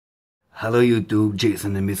Hello YouTube,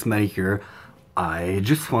 Jason and Miss Maddie here. I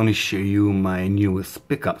just want to show you my newest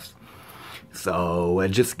pickups. So I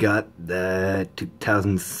just got the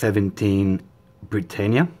 2017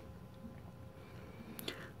 Britannia.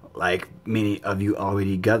 Like many of you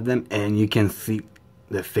already got them, and you can see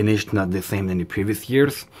the finish not the same than the previous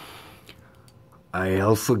years. I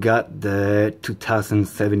also got the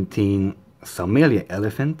 2017 Somalia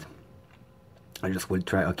Elephant. I just will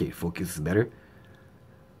try, okay, focus is better.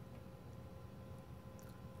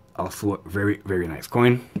 Also a very nice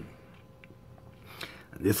coin.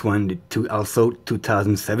 This one, also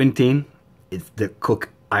 2017. It's the Cook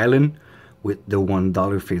Island with the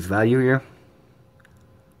 $1 face value here.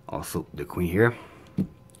 Also the queen here.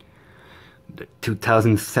 The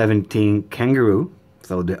 2017 Kangaroo,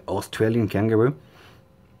 so the Australian kangaroo.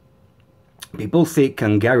 People say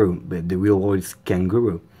kangaroo, but the real word is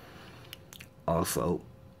kangaroo. Also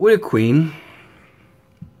with a queen.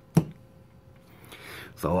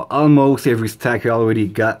 So almost every stack I already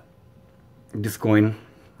got this coin.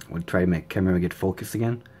 We'll try to make camera get focused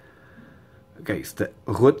again. Okay, it's the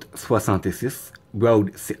Route 66.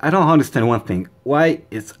 Road. See, I don't understand one thing. Why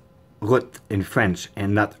is route in French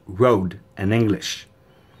and not road in English?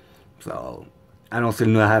 So I don't still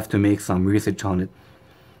know. I have to make some research on it.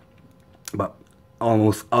 But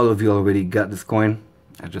almost all of you already got this coin.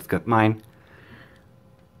 I just got mine.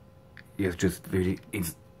 It's just really,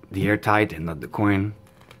 it's the airtight and not the coin.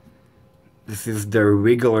 This is the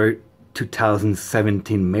regular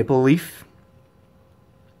 2017 Maple Leaf.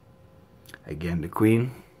 Again, the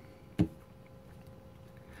queen.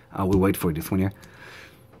 I will wait for this one here.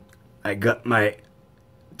 I got my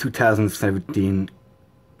 2017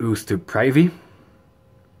 Rooster Privy.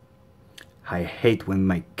 I hate when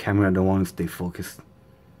my camera don't want to stay focused.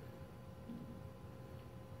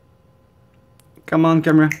 Come on,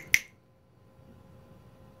 camera.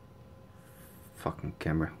 Fucking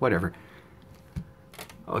camera, whatever.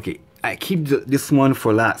 Okay, I keep this one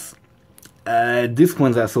for last. This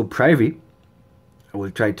one's also privy. I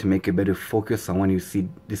will try to make a better focus on when you see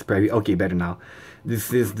this privy. Okay, better now.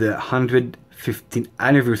 This is the 115th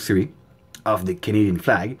anniversary of the Canadian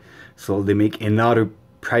flag. So they make another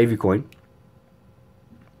privy coin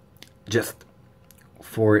just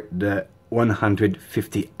for the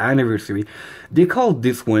 150th anniversary. They call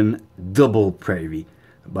this one double privy,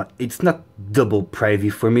 but it's not double privy.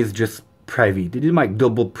 For me, it's just privy. They did my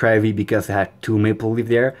double privy because I had two maple leaf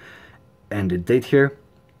there, and the date here,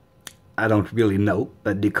 I don't really know,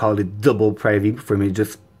 but they call it double privy. For me,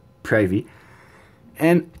 just privy.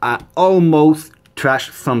 And I almost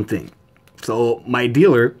trashed something. So my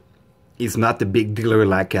dealer is not a big dealer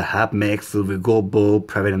like a Hapmex, Silver Gold Bull,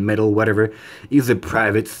 Private and Metal, whatever. He's a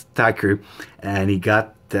private stacker, and he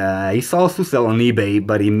got he's also sell on eBay,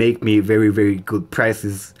 but he make me very good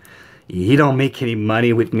prices. He don't make any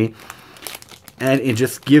money with me, and he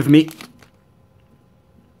just give me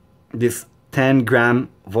this 10-gram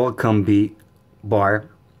Volcom B bar.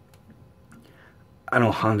 I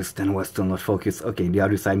don't understand why it's still not focused. Okay, the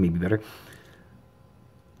other side may be better.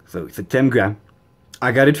 So it's a 10-gram.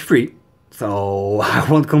 I got it free, so I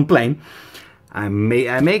won't complain. I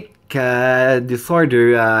make this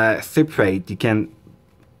order separate. You can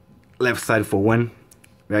left side for one,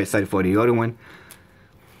 right side for the other one.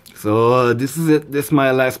 So this is it. This is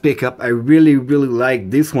my last pickup. I really like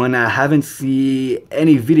this one. I haven't seen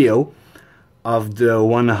any video of the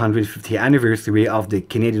 150th anniversary of the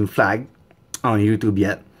Canadian flag on YouTube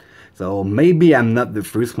yet. So maybe I'm not the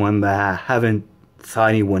first one, but I haven't saw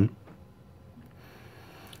anyone.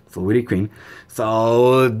 So really clean.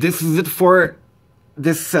 So this is it for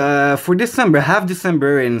this for December, half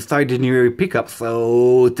December, and start the new year pickup.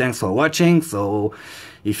 So thanks for watching. So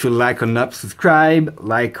if you like or not, subscribe,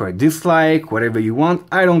 like or dislike, whatever you want.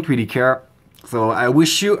 I don't really care. So I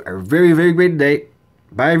wish you a very great day.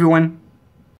 Bye everyone.